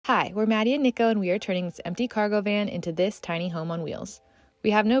Hi, we're Maddie and Nico, and we are turning this empty cargo van into this tiny home on wheels. We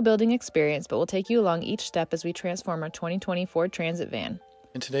have no building experience, but we'll take you along each step as we transform our 2020 Ford Transit van.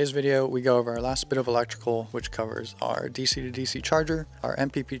 In today's video, we go over our last bit of electrical, which covers our DC to DC charger, our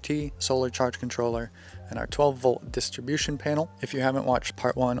MPPT solar charge controller, and our 12-volt distribution panel. If you haven't watched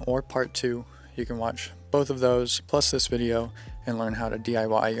part 1 or part 2, you can watch both of those plus this video and learn how to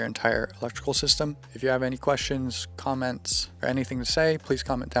DIY your entire electrical system. If you have any questions, comments, or anything to say, please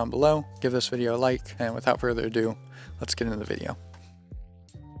comment down below. Give this video a like, and without further ado, let's get into the video.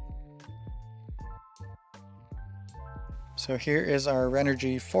 So here is our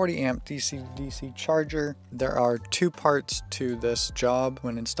Renogy 40 amp DC to DC charger. There are two parts to this job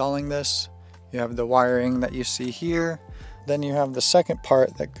when installing this. You have the wiring that you see here. Then you have the second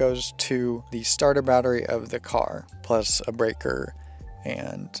part that goes to the starter battery of the car, plus a breaker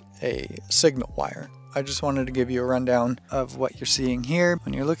and a signal wire. I just wanted to give you a rundown of what you're seeing here.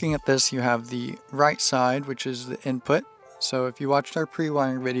 When you're looking at this, you have the right side, which is the input. So if you watched our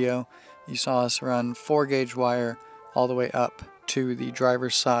pre-wiring video, you saw us run 4-gauge wire all the way up to the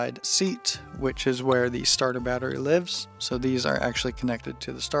driver's side seat, which is where the starter battery lives. So these are actually connected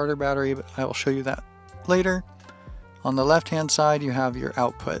to the starter battery, but I will show you that later. On the left hand side, you have your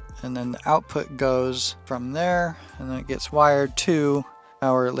output, and then the output goes from there and then it gets wired to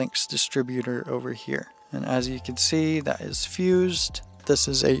our LYNX distributor over here. And as you can see, that is fused. This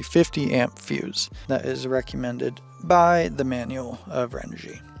is a 50 amp fuse that is recommended by the manual of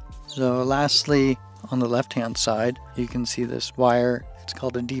Renogy. So lastly, on the left hand side, you can see this wire. It's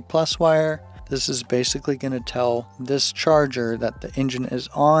called a D+ wire. This is basically going to tell this charger that the engine is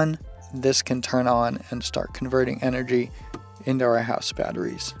on. This can turn on and start converting energy into our house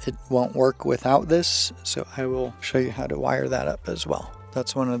batteries. It won't work without this, so I will show you how to wire that up as well.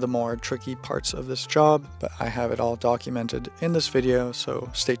 That's one of the more tricky parts of this job, but I have it all documented in this video, so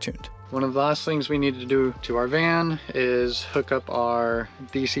stay tuned. One of the last things we need to do to our van is hook up our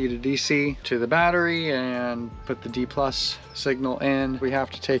DC to DC to the battery and put the D+ signal in. We have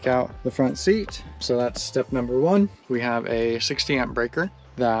to take out the front seat, so that's step number 1. We have a 60 amp breaker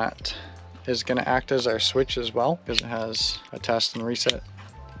that is going to act as our switch as well, because it has a test and reset.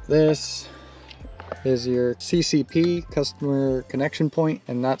 This is your CCP, customer connection point,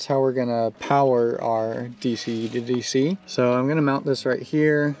 and that's how we're going to power our DC to DC. So I'm going to mount this right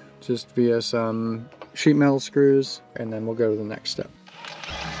here just via some sheet metal screws, and then we'll go to the next step.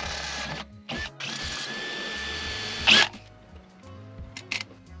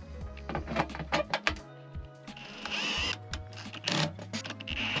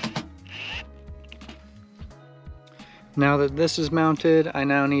 Now that this is mounted, I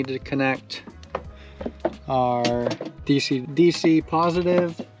now need to connect our DC DC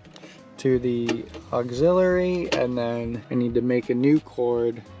positive to the auxiliary, and then I need to make a new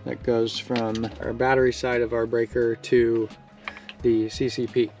cord that goes from our battery side of our breaker to the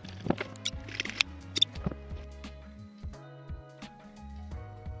CCP.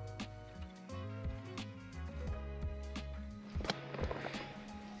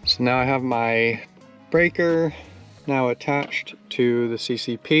 So now I have my breaker now attached to the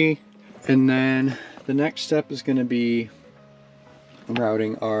CCP, and then the next step is going to be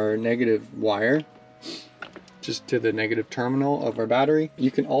routing our negative wire just to the negative terminal of our battery.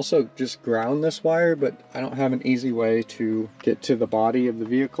 You can also just ground this wire, but I don't have an easy way to get to the body of the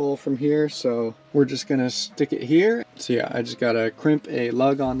vehicle from here, so we're just gonna stick it here. So yeah, I just gotta crimp a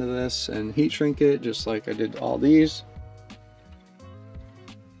lug onto this and heat shrink it just like I did all these.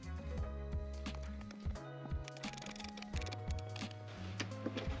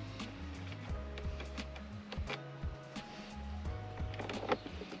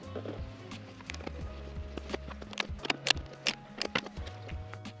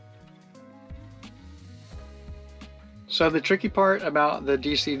 So the tricky part about the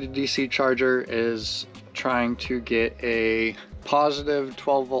DC to DC charger is trying to get a positive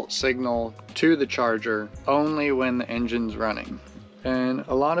 12-volt signal to the charger only when the engine's running. And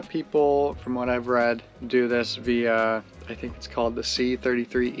a lot of people, from what I've read, do this via, I think it's called the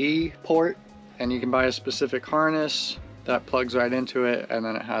C33E port, and you can buy a specific harness that plugs right into it, and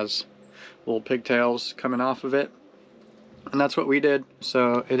then it has little pigtails coming off of it. And that's what we did.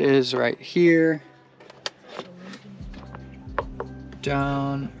 So it is right here.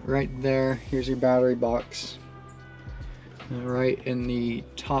 Down right there. Here's your battery box. And right in the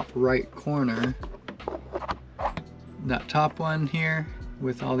top right corner, that top one here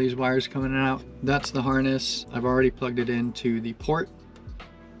with all these wires coming out, that's the harness. I've already plugged it into the port,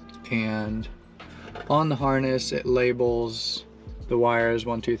 and on the harness it labels the wires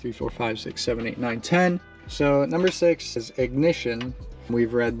 1, 2, 3, 4, 5, 6, 7, 8, 9, 10. So number 6 is ignition.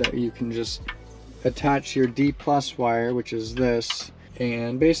 We've read that you can just attach your D+ wire, which is this,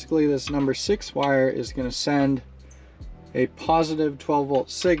 and basically this number 6 wire is going to send a positive 12 volt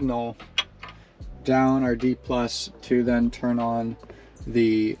signal down our D+ to then turn on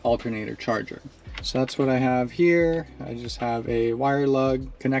the alternator charger. So that's what I have here. I just have a wire lug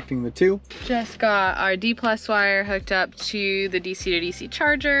connecting the two. Just got our D+ wire hooked up to the DC to DC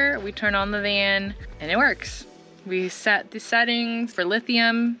charger. We turn on the van and it works. We set the settings for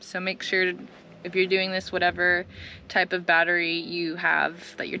lithium, so make sure if you're doing this, whatever type of battery you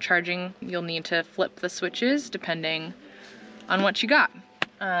have that you're charging, you'll need to flip the switches depending on what you got.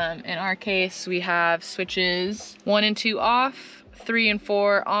 In our case, we have switches 1 and 2 off, 3 and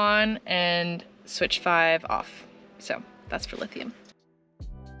 4 on, and switch 5 off. So that's for lithium.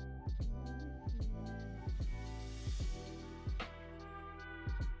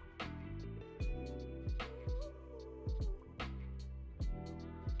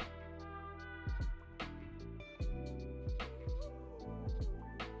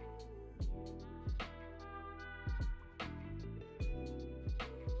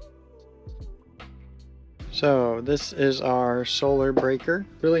 So this is our solar breaker.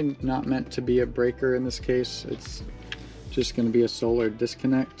 Really not meant to be a breaker in this case. It's just going to be a solar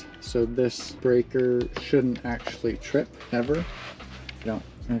disconnect. So this breaker shouldn't actually trip ever. You don't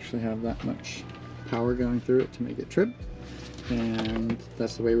actually have that much power going through it to make it trip. And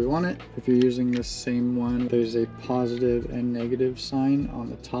that's the way we want it. If you're using this same one, there's a positive and negative sign on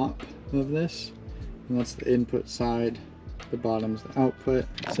the top of this. And that's the input side. The bottom's the output.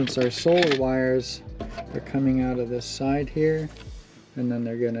 Since our solar wires are coming out of this side here, and then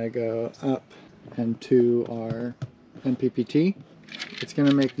they're gonna go up and to our MPPT, it's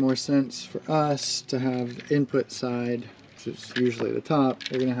gonna make more sense for us to have the input side, which is usually the top.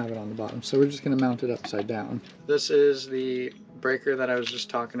 We're gonna have it on the bottom, so we're just gonna mount it upside down. This is the breaker that I was just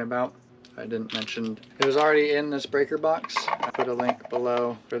talking about. I didn't mention it was already in this breaker box. I put a link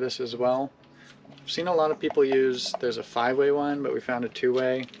below for this as well. I've seen a lot of people use, there's a 5-way one, but we found a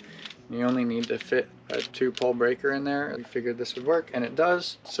 2-way. You only need to fit a 2-pole breaker in there. We figured this would work, and it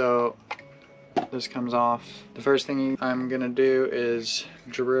does. So this comes off. The first thing I'm gonna do is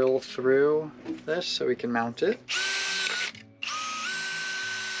drill through this so we can mount it.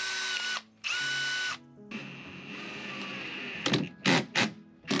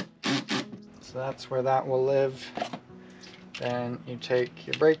 So that's where that will live. Then you take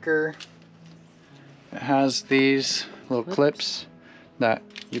your breaker. It has these little clips that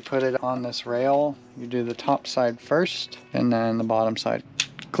you put it on this rail. You do the top side first, and then the bottom side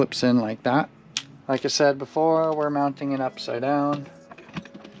clips in like that. Like I said before, we're mounting it upside down.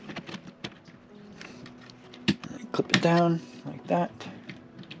 Clip it down like that.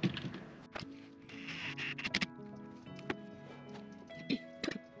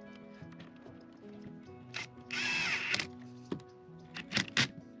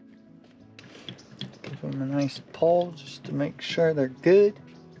 Give them a nice pull just to make sure they're good.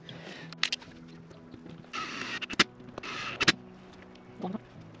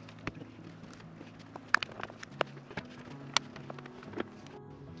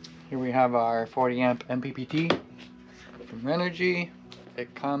 Here we have our 40 amp MPPT from Energy.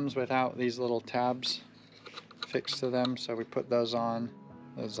 It comes without these little tabs fixed to them, so we put those on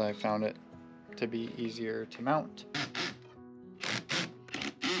as I found it to be easier to mount.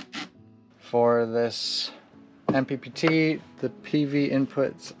 For this MPPT, the PV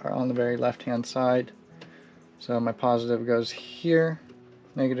inputs are on the very left hand side. So my positive goes here,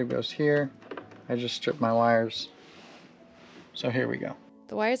 negative goes here. I just stripped my wires. So here we go.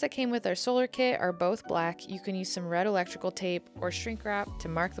 The wires that came with our solar kit are both black. You can use some red electrical tape or shrink wrap to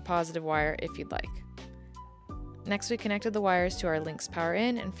mark the positive wire if you'd like. Next, we connected the wires to our LYNX power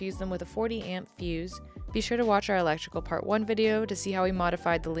in and fused them with a 40 amp fuse. Be sure to watch our electrical part 1 video to see how we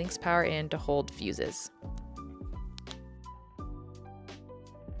modified the LYNX power in to hold fuses.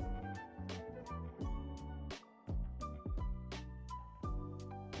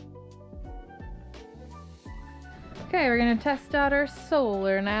 Okay, we're gonna test out our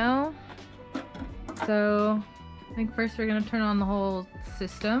solar now. So I think first we're gonna turn on the whole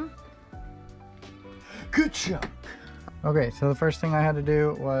system. Good job. Okay, so the first thing I had to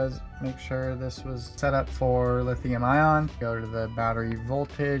do was make sure this was set up for lithium ion. Go to the battery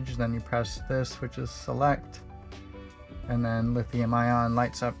voltage, then you press this, which is select, and then lithium ion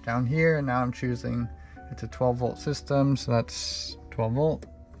lights up down here. And now I'm choosing, it's a 12 volt system, so that's 12 volt,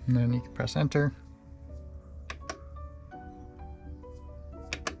 and then you can press enter.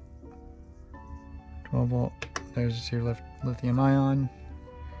 Volt. There's your lithium ion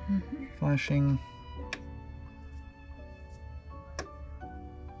flashing.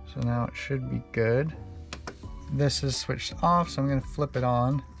 So now it should be good. This is switched off, so I'm gonna flip it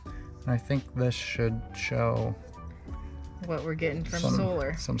on. And I think this should show what we're getting from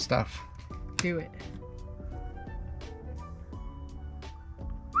solar. Some stuff. Do it.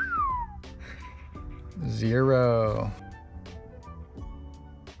 Zero.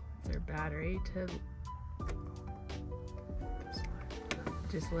 Is there battery to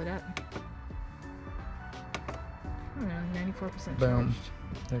just lit up? I don't know, 94% Boom. charged.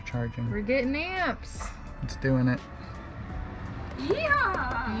 They're charging. We're getting amps. It's doing it.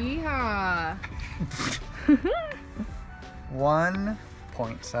 Yeehaw! Yeehaw!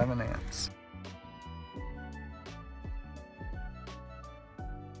 1.7 amps.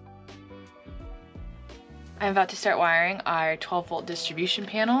 I'm about to start wiring our 12-volt distribution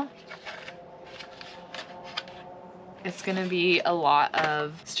panel. It's gonna be a lot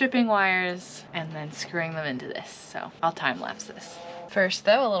of stripping wires and then screwing them into this, so I'll time-lapse this. First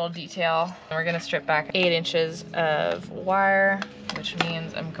though, a little detail. We're gonna strip back 8 inches of wire, which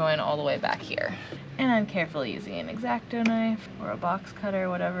means I'm going all the way back here. And I'm carefully using an X-Acto knife or a box cutter,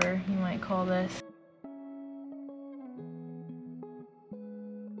 whatever you might call this.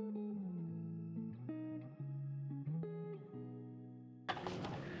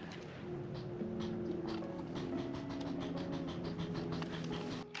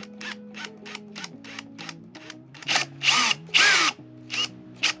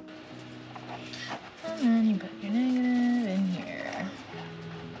 And then you put your negative in here.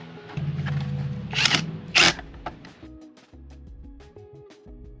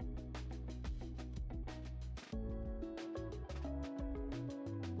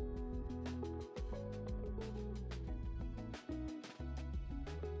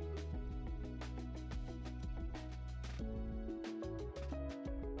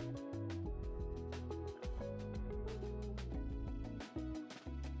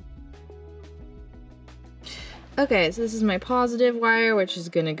 Okay, so this is my positive wire, which is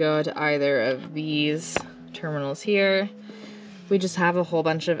gonna go to either of these terminals here. We just have a whole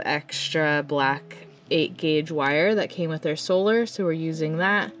bunch of extra black 8-gauge wire that came with their solar, so we're using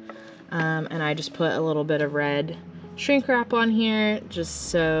that. And I just put a little bit of red shrink wrap on here, just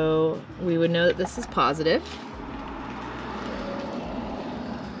so we would know that this is positive.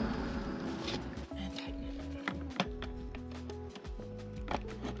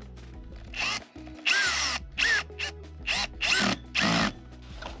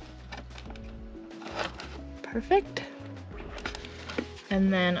 Perfect.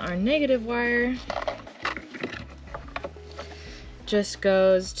 And then our negative wire just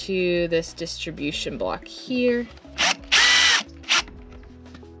goes to this distribution block here.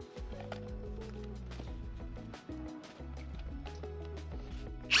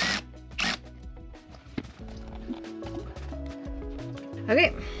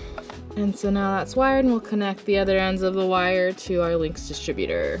 Okay, and so now that's wired, and we'll connect the other ends of the wire to our LYNX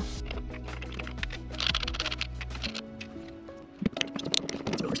distributor.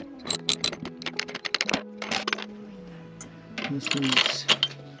 This is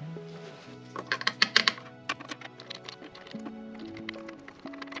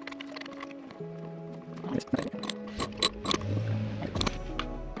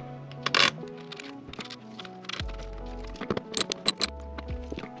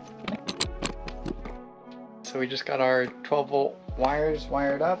so we just got our 12-volt wires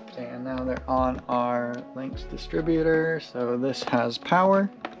wired up, and now they're on our LYNX distributor. So this has power.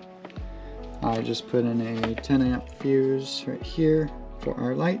 I just put in a 10 amp fuse right here for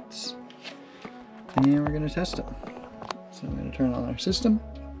our lights, and we're going to test them. So I'm going to turn on our system.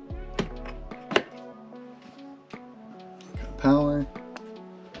 Got power.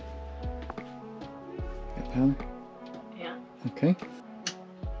 Got power? Yeah. Okay.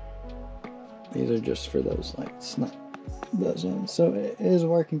 These are just for those lights, not those ones. So it is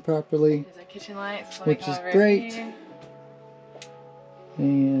working properly. There's our kitchen lights, which is great.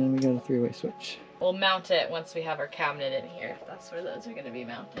 And we got a 3-way switch. We'll mount it once we have our cabinet in here. That's where those are going to be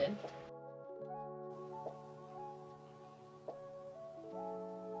mounted.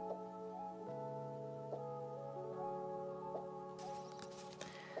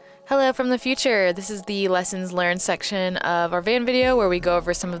 Hello from the future. This is the lessons learned section of our van video where we go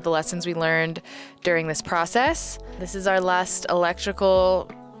over some of the lessons we learned during this process. This is our last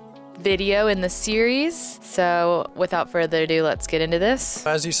electrical video in the series. So without further ado, let's get into this.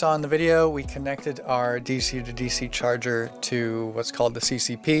 As you saw in the video, we connected our DC to DC charger to what's called the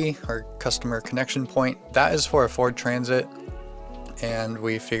CCP, or customer connection point. That is for a Ford Transit, and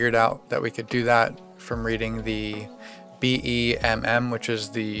we figured out that we could do that from reading the BEMM, which is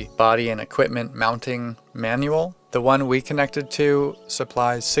the body and equipment mounting manual. The one we connected to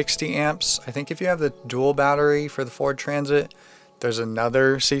supplies 60 amps. I think if you have the dual battery for the Ford Transit, there's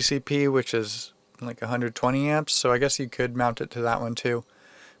another CCP which is like 120 amps, so I guess you could mount it to that one too.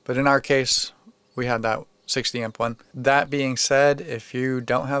 But in our case, we had that 60 amp one. That being said, if you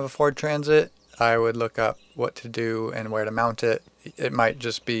don't have a Ford Transit, I would look up what to do and where to mount it. It might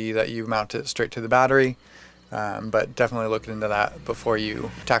just be that you mount it straight to the battery, but definitely look into that before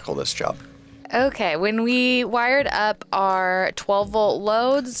you tackle this job. Okay, when we wired up our 12-volt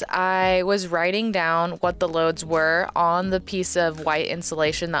loads, I was writing down what the loads were on the piece of white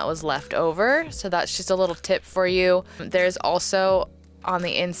insulation that was left over. So that's just a little tip for you. There's also on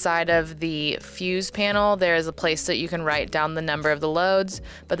the inside of the fuse panel, there's a place that you can write down the number of the loads,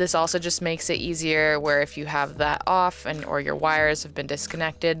 but this also just makes it easier where if you have that off or your wires have been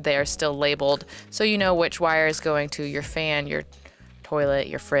disconnected, they are still labeled so you know which wire is going to your fan, your toilet,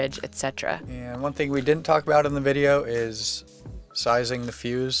 your fridge, etc. And one thing we didn't talk about in the video is sizing the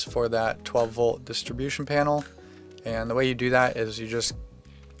fuse for that 12-volt distribution panel. And the way you do that is you just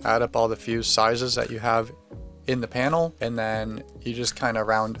add up all the fuse sizes that you have in the panel, and then you just kind of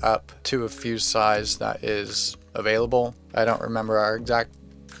round up to a fuse size that is available. I don't remember our exact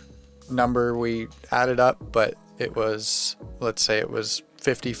number we added up, but it was, let's say it was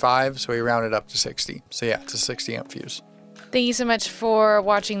 55, so we rounded up to 60. So yeah, it's a 60 amp fuse. Thank you so much for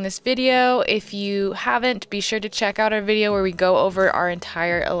watching this video. If you haven't, be sure to check out our video where we go over our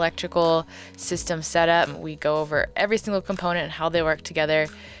entire electrical system setup. We go over every single component and how they work together.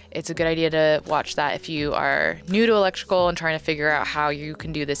 It's a good idea to watch that if you are new to electrical and trying to figure out how you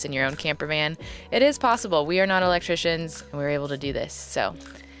can do this in your own camper van. It is possible. We are not electricians and we're able to do this. So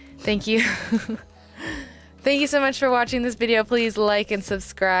thank you. Thank you so much for watching this video. Please like and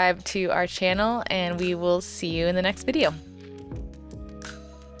subscribe to our channel and we will see you in the next video.